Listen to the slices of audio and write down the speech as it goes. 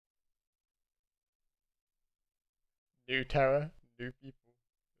New terror, new people.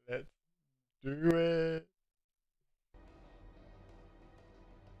 Let's do it.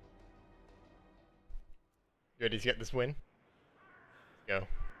 You ready to get this win? Go.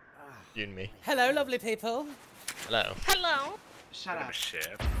 You and me. Hello, lovely people. Hello. Hello. Shut up.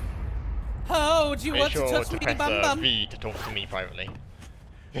 Shit. Oh, do you Make want sure to touch to me, press bum bum? V to talk to me privately.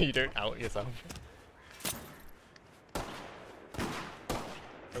 You don't out yourself.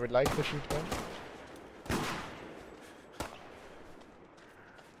 I would like to shoot one.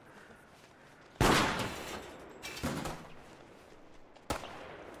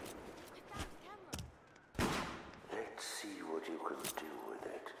 Let's see what you can do with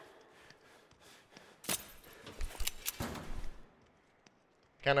it.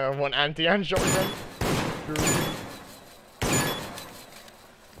 Can I have one anti-hand shotgun?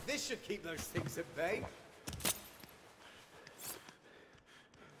 This should keep those things at bay.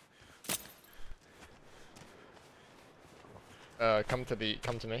 Come to me.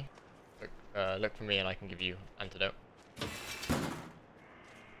 Look for me and I can give you antidote.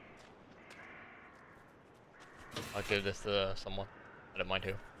 I'll give this to someone. I don't mind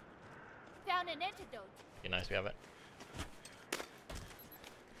who. Found an antidote. Be nice we have it.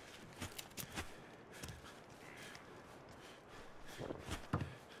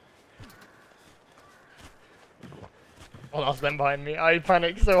 Oh, that's them behind me. I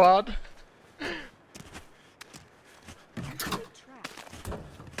panicked so hard.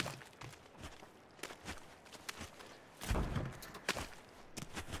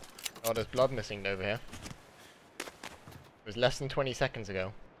 Oh, there's blood missing over here. It was less than 20 seconds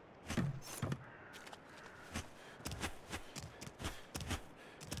ago.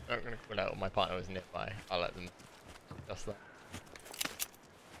 I'm gonna call out when my partner was nearby. I'll let them discuss that.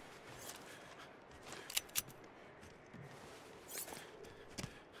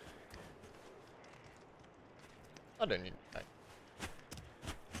 I don't need that.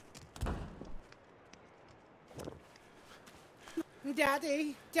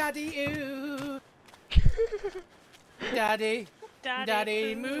 Daddy, daddy, ooh. Daddy,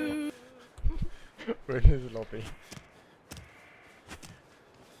 daddy, moo. We're in his lobby.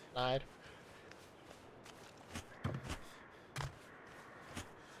 Slide.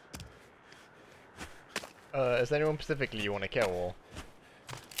 Is there anyone specifically you want to kill, or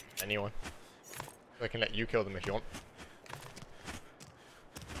anyone? So I can let you kill them if you want.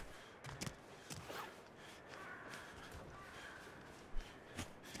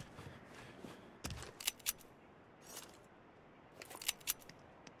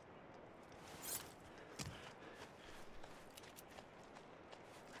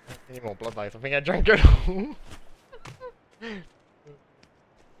 I need more blood life. I think I drank it all.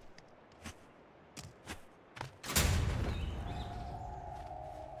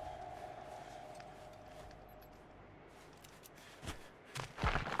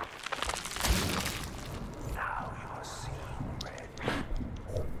 Now you are seeing red.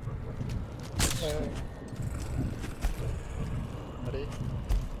 Ready?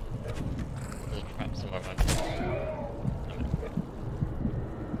 There's a trap somewhere around.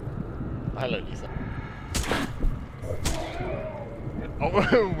 Hello, Lisa.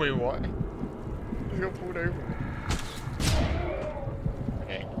 Oh, wait, what? He's got pulled over.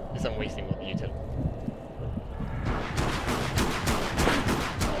 Okay, guess I'm wasting more than you two.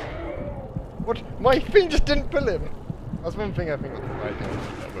 What? My thing just didn't pull him! That's one thing I think was right there. A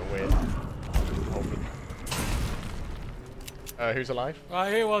little bit weird. Who's alive?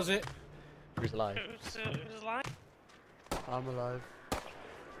 Right, who was it? Who's alive? Who's alive? I'm alive.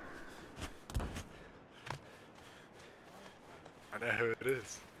 I know who it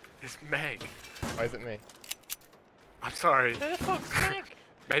is. It's Meg. Why is it me? I'm sorry. Who the fuck's Meg?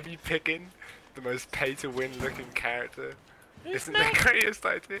 Maybe picking the most pay-to-win looking character Who's isn't Meg? the greatest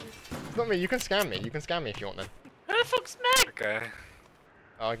idea. It's not me, you can scam me. You can scam me if you want then. Who the fuck's Meg? Okay.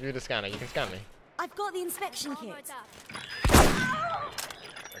 I'll give you the scanner, you can scam me. I've got the inspection Oh my kit. God.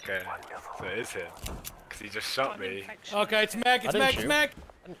 Okay. So it is him. Because he just shot me. Okay, it's Meg, I it's didn't Meg, shoot. it's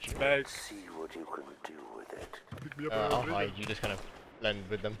Meg. Meg. See what you can do with it. Pick me up I'll over hide, you just kind of blend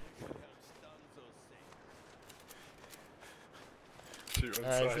with them. Shoot on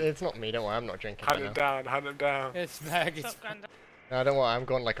It's, sight. it's not me, don't worry, I'm not drinking Hunt right him now. down, hunt him down. It's Meg, it's... Stop, Grandad. No, don't worry, I'm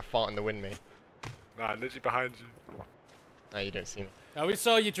going like a fart in the wind, mate. Nah, literally behind you. No, you don't see me. Now we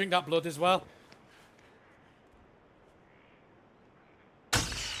saw you drink that blood as well.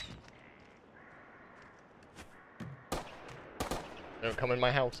 Don't come in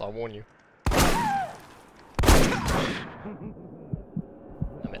my house, I'll warn you. Damn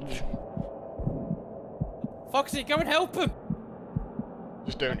it. Foxy, go and help him.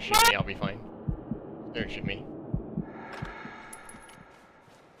 Just don't shoot me, I'll be fine. Don't shoot me.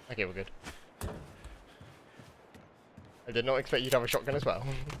 Okay, we're good. I did not expect you to have a shotgun as well.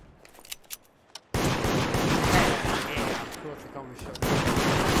 Yeah, of course I can't be shot.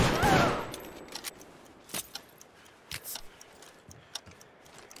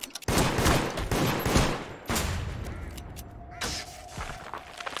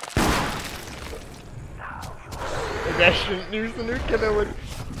 Maybe I shouldn't use the nuclear when...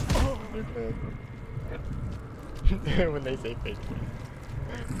 Oh, nuclear. When they say face.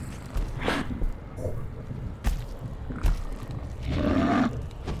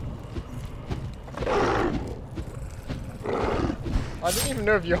 I didn't even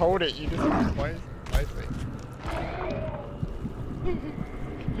know if you hold it, you just wisely.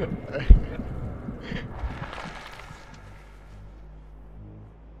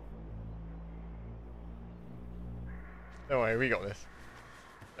 Don't worry, we got this.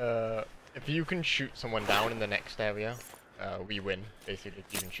 If you can shoot someone down in the next area, we win, basically,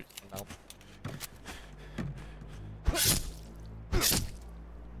 if you can shoot someone down.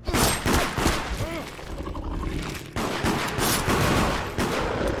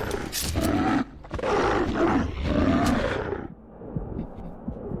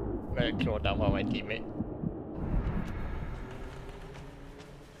 I got clawed down by my teammate.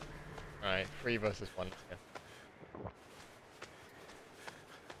 Alright, 3 versus 1. Yeah.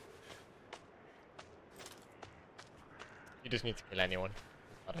 You just need to kill anyone.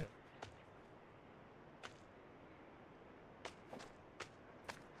 I don't.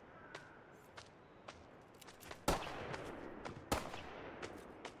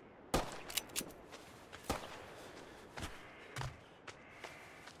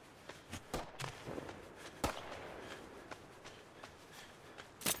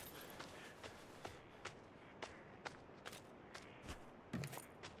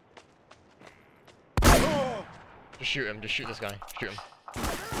 Just shoot him, just shoot this guy. Shoot him.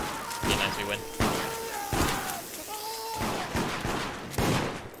 Be nice, we win.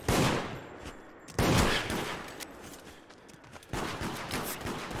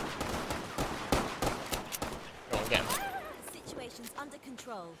 Go on, get him. Situation's under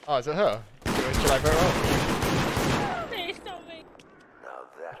control. Oh, is it her? Should I vote her? Please stop me.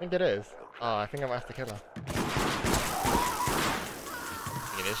 I think it is. Oh, I think I might have to kill her. I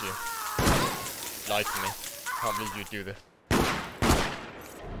think it is you. You lied to me. Can't believe you'd do this.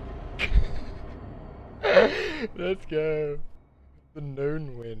 Let's go. The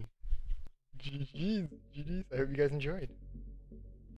known win. GG's. GG's. I hope you guys enjoyed.